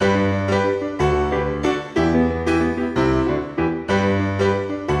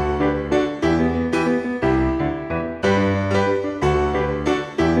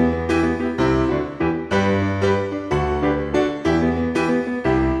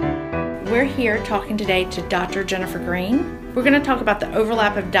We're here talking today to Dr. Jennifer Green. We're going to talk about the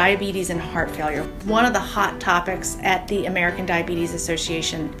overlap of diabetes and heart failure, one of the hot topics at the American Diabetes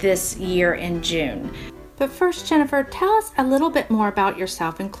Association this year in June. But first, Jennifer, tell us a little bit more about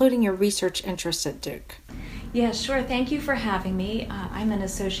yourself, including your research interests at Duke. Yeah, sure. Thank you for having me. I'm an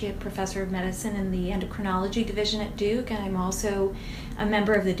associate professor of medicine in the endocrinology division at Duke, and I'm also a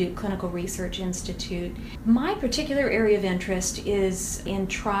member of the Duke Clinical Research Institute. My particular area of interest is in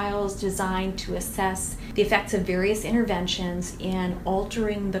trials designed to assess the effects of various interventions in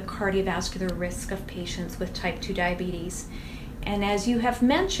altering the cardiovascular risk of patients with type 2 diabetes. And as you have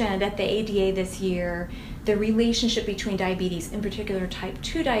mentioned at the ADA this year, the relationship between diabetes, in particular type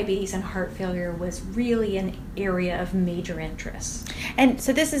 2 diabetes and heart failure, was really an area of major interest. And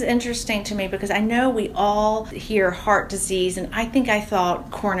so this is interesting to me because I know we all hear heart disease, and I think I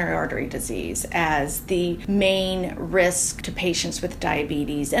thought coronary artery disease as the main risk to patients with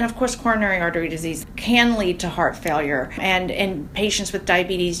diabetes. And of course, coronary artery disease can lead to heart failure. And in patients with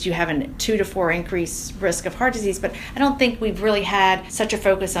diabetes, you have a 2 to 4 increased risk of heart disease. But I don't think we've really had such a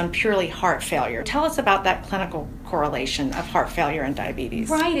focus on purely heart failure. Tell us about that clinical correlation of heart failure and diabetes.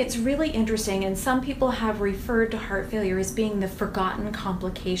 Right, it's really interesting, and some people have referred to heart failure as being the forgotten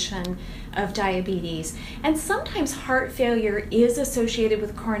complication of diabetes. And sometimes heart failure is associated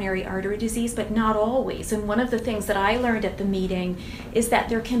with coronary artery disease, but not always. And one of the things that I learned at the meeting is that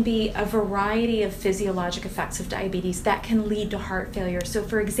there can be a variety of physiologic effects of diabetes that can lead to heart failure. So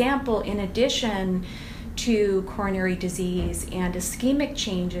for example, in addition to coronary disease and ischemic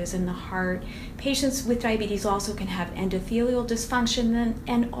changes in the heart, patients with diabetes also can have endothelial dysfunction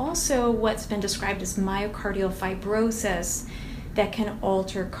and also what's been described as myocardial fibrosis that can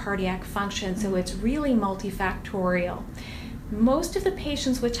alter cardiac function. So it's really multifactorial. Most of the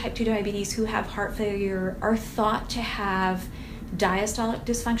patients with type 2 diabetes who have heart failure are thought to have diastolic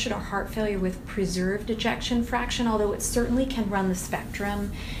dysfunction or heart failure with preserved ejection fraction, although it certainly can run the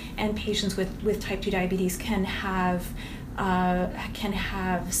spectrum, and patients with type 2 diabetes can have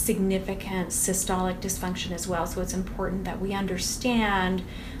significant systolic dysfunction as well. So it's important that we understand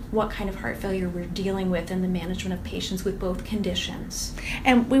what kind of heart failure we're dealing with in the management of patients with both conditions.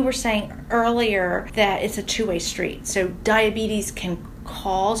 And we were saying earlier that it's a two-way street. So diabetes can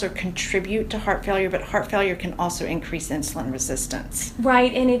cause or contribute to heart failure, but heart failure can also increase insulin resistance.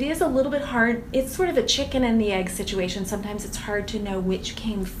 Right, and it is a little bit hard. It's sort of a chicken and the egg situation. Sometimes it's hard to know which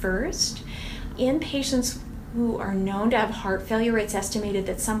came first. In patients who are known to have heart failure, it's estimated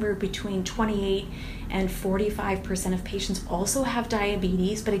that somewhere between 28 and 45% of patients also have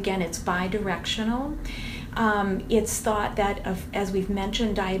diabetes, but again, it's bidirectional. It's thought that, as we've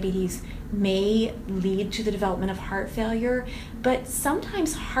mentioned, diabetes may lead to the development of heart failure, but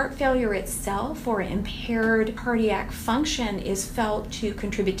sometimes heart failure itself or impaired cardiac function is felt to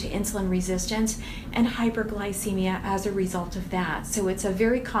contribute to insulin resistance and hyperglycemia as a result of that. So it's a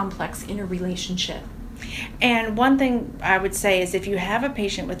very complex interrelationship. And one thing I would say is if you have a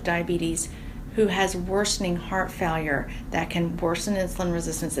patient with diabetes who has worsening heart failure, that can worsen insulin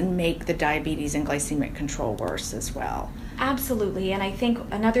resistance and make the diabetes and glycemic control worse as well. Absolutely, and I think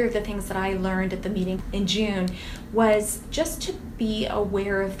another of the things that I learned at the meeting in June was just to be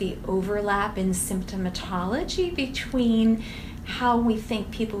aware of the overlap in symptomatology between how we think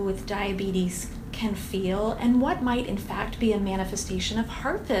people with diabetes can feel and what might in fact be a manifestation of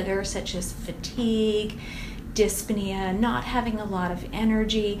heart failure, such as fatigue, dyspnea, not having a lot of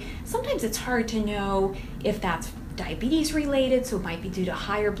energy. Sometimes it's hard to know if that's diabetes related, so it might be due to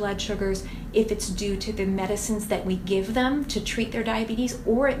higher blood sugars, if it's due to the medicines that we give them to treat their diabetes,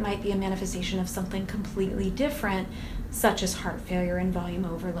 or it might be a manifestation of something completely different, such as heart failure and volume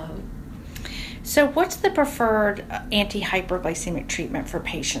overload. So what's the preferred anti-hyperglycemic treatment for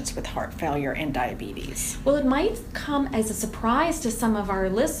patients with heart failure and diabetes? Well, it might come as a surprise to some of our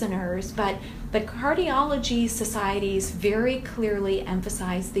listeners, but the cardiology societies very clearly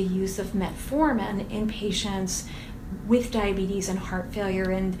emphasize the use of metformin in patients with diabetes and heart failure.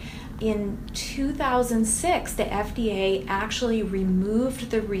 And in 2006, the FDA actually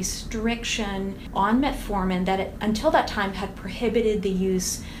removed the restriction on metformin that until that time had prohibited the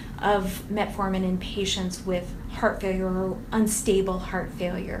use of metformin in patients with heart failure or unstable heart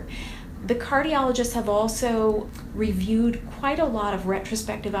failure. The cardiologists have also reviewed quite a lot of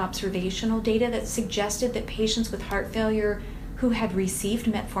retrospective observational data that suggested that patients with heart failure who had received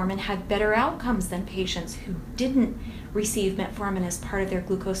metformin had better outcomes than patients who didn't receive metformin as part of their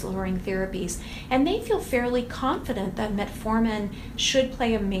glucose-lowering therapies. And they feel fairly confident that metformin should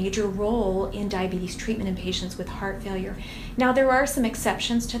play a major role in diabetes treatment in patients with heart failure. Now, there are some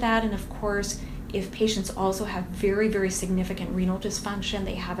exceptions to that, and of course, If patients also have very, very significant renal dysfunction,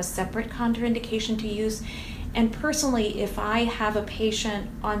 they have a separate contraindication to use. And personally, if I have a patient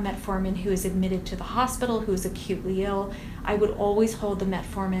on metformin who is admitted to the hospital, who is acutely ill, I would always hold the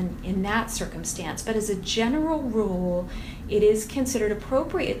metformin in that circumstance. But as a general rule, it is considered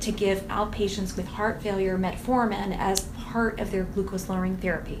appropriate to give outpatients with heart failure metformin as part of their glucose-lowering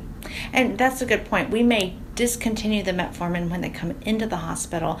therapy. And that's a good point. We may discontinue the metformin when they come into the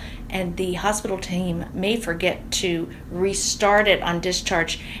hospital, and the hospital team may forget to restart it on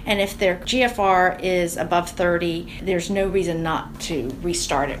discharge. And if their GFR is above 30, there's no reason not to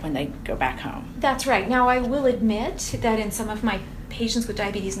restart it when they go back home. That's right. Now, I will admit that in some of my patients with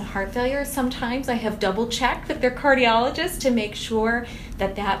diabetes and heart failure, sometimes I have double-checked with their cardiologist to make sure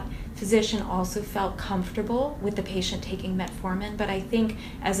that that physician also felt comfortable with the patient taking metformin, but I think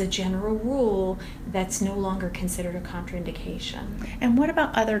as a general rule, that's no longer considered a contraindication. And what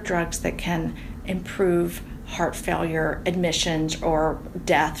about other drugs that can improve heart failure admissions or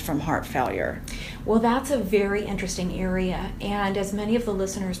death from heart failure? Well, that's a very interesting area, and as many of the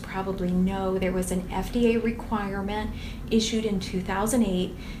listeners probably know, there was an FDA requirement issued in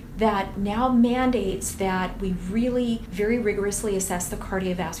 2008 that now mandates that we really very rigorously assess the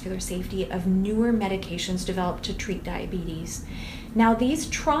cardiovascular safety of newer medications developed to treat diabetes. Now, these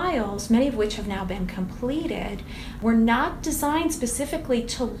trials, many of which have now been completed, were not designed specifically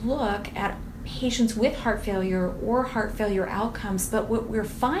to look at patients with heart failure or heart failure outcomes, but what we're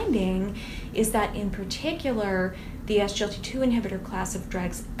finding is that in particular, the SGLT2 inhibitor class of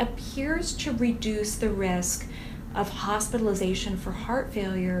drugs appears to reduce the risk of hospitalization for heart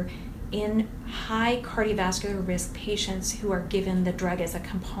failure in high cardiovascular risk patients who are given the drug as a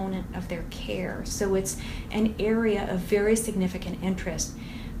component of their care. So it's an area of very significant interest.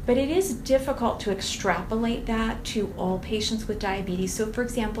 But it is difficult to extrapolate that to all patients with diabetes. So for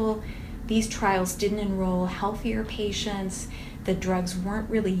example, these trials didn't enroll healthier patients. The drugs weren't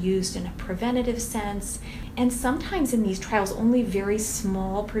really used in a preventative sense. And sometimes in these trials, only very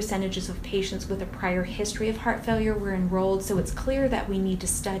small percentages of patients with a prior history of heart failure were enrolled. So it's clear that we need to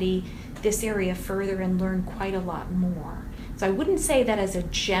study this area further and learn quite a lot more. So I wouldn't say that as a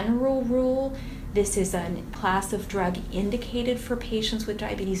general rule, this is a class of drug indicated for patients with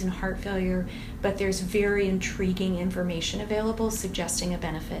diabetes and heart failure, but there's very intriguing information available suggesting a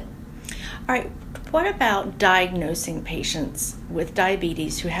benefit. All right, what about diagnosing patients with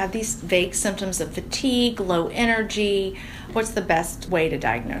diabetes who have these vague symptoms of fatigue, low energy? What's the best way to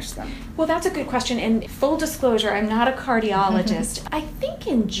diagnose them? Well, that's a good question. And full disclosure, I'm not a cardiologist. I think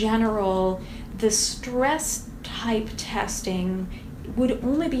in general, the stress type testing would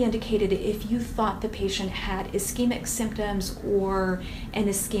only be indicated if you thought the patient had ischemic symptoms or an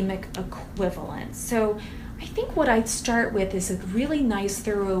ischemic equivalent. So I think what I'd start with is a really nice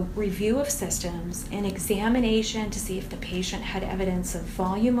thorough review of systems, an examination to see if the patient had evidence of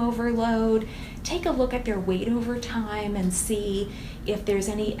volume overload, take a look at their weight over time and see if there's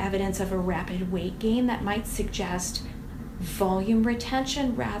any evidence of a rapid weight gain that might suggest volume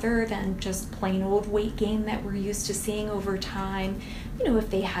retention rather than just plain old weight gain that we're used to seeing over time. You know, if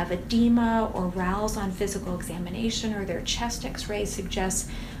they have edema or RALs on physical examination or their chest x-ray suggests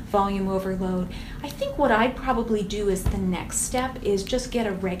volume overload. I think what I'd probably do as the next step is just get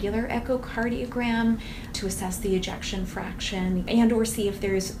a regular echocardiogram to assess the ejection fraction and or see if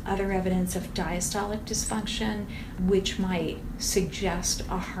there's other evidence of diastolic dysfunction, which might suggest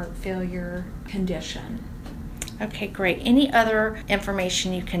a heart failure condition. Okay, great. Any other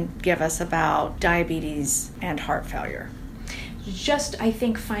information you can give us about diabetes and heart failure? Just, I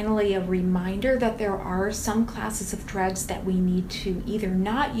think, finally, a reminder that there are some classes of drugs that we need to either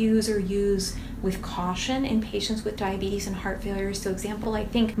not use or use with caution in patients with diabetes and heart failure. So, example, I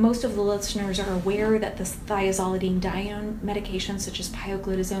think most of the listeners are aware that the thiazolidine-dione medications such as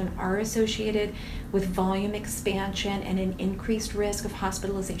pioglitazone are associated with volume expansion and an increased risk of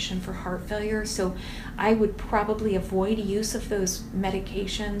hospitalization for heart failure. So I would probably avoid use of those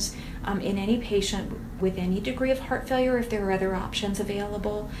medications in any patient with any degree of heart failure if there are other options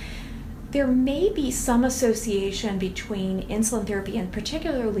available. There may be some association between insulin therapy and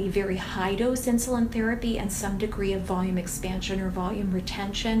particularly very high-dose insulin therapy and some degree of volume expansion or volume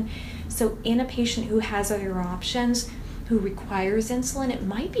retention. So in a patient who has other options, who requires insulin, it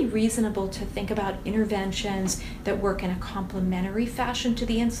might be reasonable to think about interventions that work in a complementary fashion to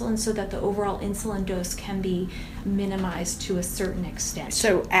the insulin so that the overall insulin dose can be minimized to a certain extent.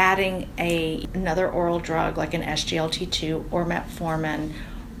 So adding another oral drug like an SGLT2 or metformin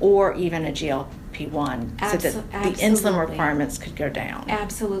or even a GLP-1 so that the insulin requirements could go down.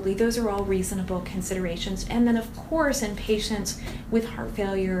 Absolutely. Those are all reasonable considerations. And then, of course, in patients with heart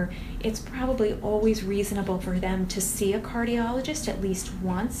failure, it's probably always reasonable for them to see a cardiologist at least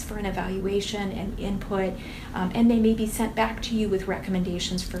once for an evaluation and input, and they may be sent back to you with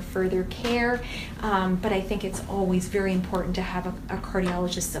recommendations for further care. But I think it's always very important to have a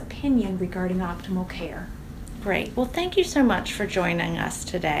cardiologist's opinion regarding optimal care. Great. Well, thank you so much for joining us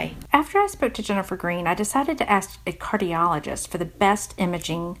today. After I spoke to Jennifer Green, I decided to ask a cardiologist for the best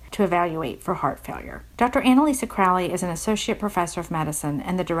imaging to evaluate for heart failure. Dr. Annalisa Crowley is an associate professor of medicine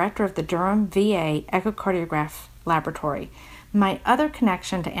and the director of the Durham VA Echocardiograph Laboratory. My other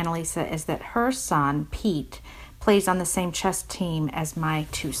connection to Annalisa is that her son, Pete, plays on the same chess team as my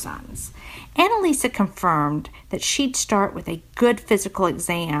two sons. Annalisa confirmed that she'd start with a good physical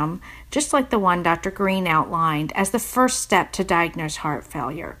exam, just like the one Dr. Green outlined, as the first step to diagnose heart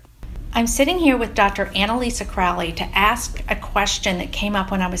failure. I'm sitting here with Dr. Annalisa Crowley to ask a question that came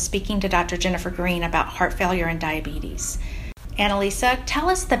up when I was speaking to Dr. Jennifer Green about heart failure and diabetes. Annalisa, tell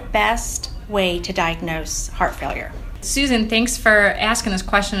us the best way to diagnose heart failure. Susan, thanks for asking this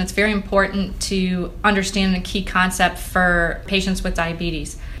question. It's very important to understand the key concept for patients with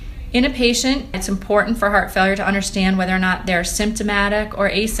diabetes. In a patient, it's important for heart failure to understand whether or not they're symptomatic or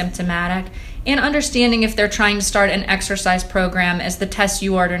asymptomatic, and understanding if they're trying to start an exercise program, as the test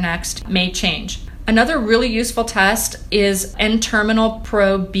you order next may change. Another really useful test is N-terminal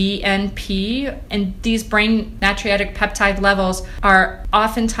proBNP, and these brain natriuretic peptide levels are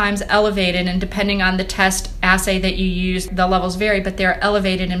oftentimes elevated, and depending on the test assay that you use, the levels vary, but they're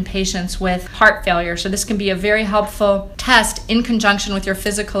elevated in patients with heart failure. So this can be a very helpful test in conjunction with your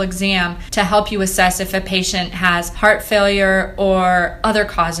physical exam to help you assess if a patient has heart failure or other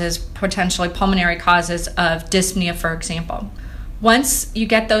causes, potentially pulmonary causes of dyspnea, for example. Once you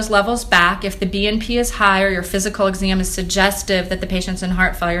get those levels back, if the BNP is high or your physical exam is suggestive that the patient's in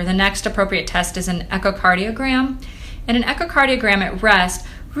heart failure, the next appropriate test is an echocardiogram. And an echocardiogram at rest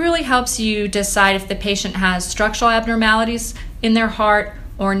really helps you decide if the patient has structural abnormalities in their heart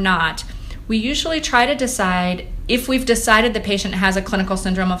or not. We usually try to decide, if we've decided the patient has a clinical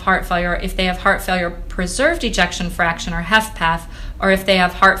syndrome of heart failure, if they have heart failure preserved ejection fraction or HFpEF, or if they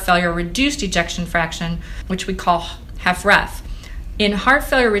have heart failure reduced ejection fraction, which we call HFrEF. In heart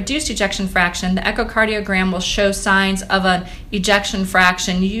failure reduced ejection fraction, the echocardiogram will show signs of an ejection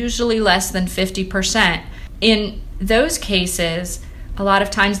fraction usually less than 50%. In those cases, a lot of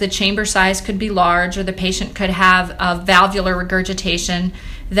times the chamber size could be large, or the patient could have a valvular regurgitation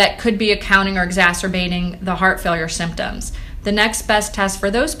that could be accounting or exacerbating the heart failure symptoms. The next best test for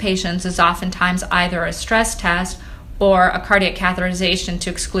those patients is oftentimes either a stress test or a cardiac catheterization to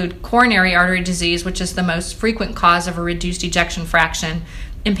exclude coronary artery disease, which is the most frequent cause of a reduced ejection fraction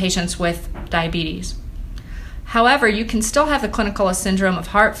in patients with diabetes. However, you can still have the clinical syndrome of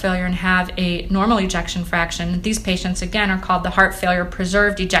heart failure and have a normal ejection fraction. These patients, again, are called the heart failure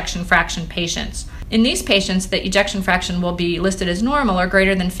preserved ejection fraction patients. In these patients, the ejection fraction will be listed as normal or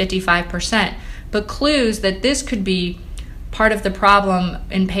greater than 55%, but clues that this could be part of the problem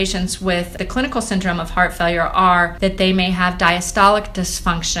in patients with the clinical syndrome of heart failure are that they may have diastolic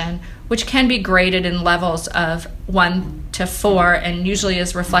dysfunction, which can be graded in levels of 1 to 4 and usually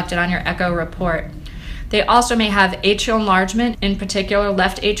is reflected on your echo report. They also may have atrial enlargement, in particular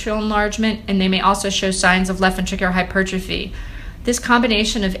left atrial enlargement, and they may also show signs of left ventricular hypertrophy. This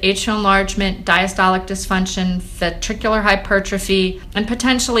combination of atrial enlargement, diastolic dysfunction, ventricular hypertrophy, and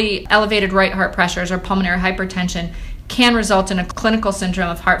potentially elevated right heart pressures or pulmonary hypertension can result in a clinical syndrome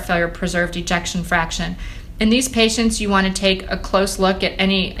of heart failure preserved ejection fraction. In these patients, you want to take a close look at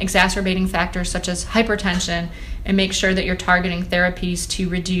any exacerbating factors such as hypertension and make sure that you're targeting therapies to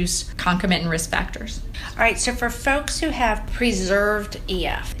reduce concomitant risk factors. All right, so for folks who have preserved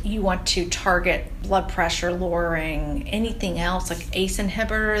EF, you want to target blood pressure lowering, anything else like ACE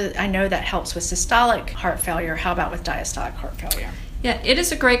inhibitor? I know that helps with systolic heart failure. How about with diastolic heart failure? Yeah, it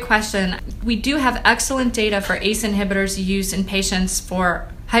is a great question. We do have excellent data for ACE inhibitors use in patients for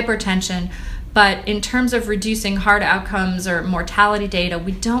hypertension, but in terms of reducing heart outcomes or mortality data,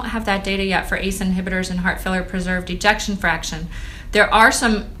 we don't have that data yet for ACE inhibitors and heart failure preserved ejection fraction. There are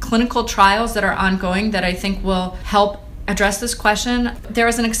some clinical trials that are ongoing that I think will help address this question. There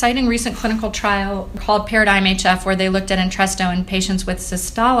was an exciting recent clinical trial called Paradigm HF where they looked at Entresto in patients with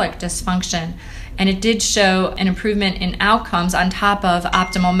systolic dysfunction, and it did show an improvement in outcomes on top of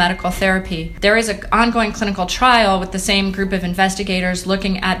optimal medical therapy. There is an ongoing clinical trial with the same group of investigators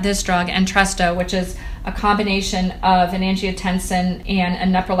looking at this drug, Entresto, which is a combination of an angiotensin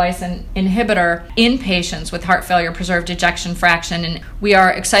and a neprilysin inhibitor in patients with heart failure preserved ejection fraction. And we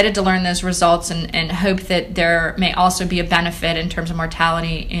are excited to learn those results and hope that there may also be a benefit in terms of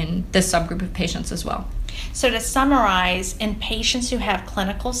mortality in this subgroup of patients as well. So to summarize, in patients who have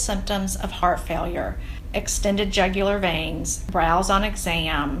clinical symptoms of heart failure, extended jugular veins, brows on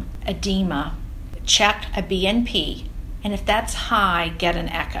exam, edema, check a BNP, and if that's high, get an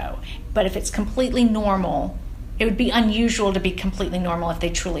echo. But if it's completely normal, it would be unusual to be completely normal if they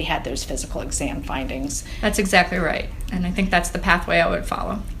truly had those physical exam findings. That's exactly right, and I think that's the pathway I would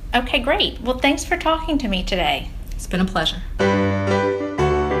follow. Okay, great. Well, thanks for talking to me today. It's been a pleasure.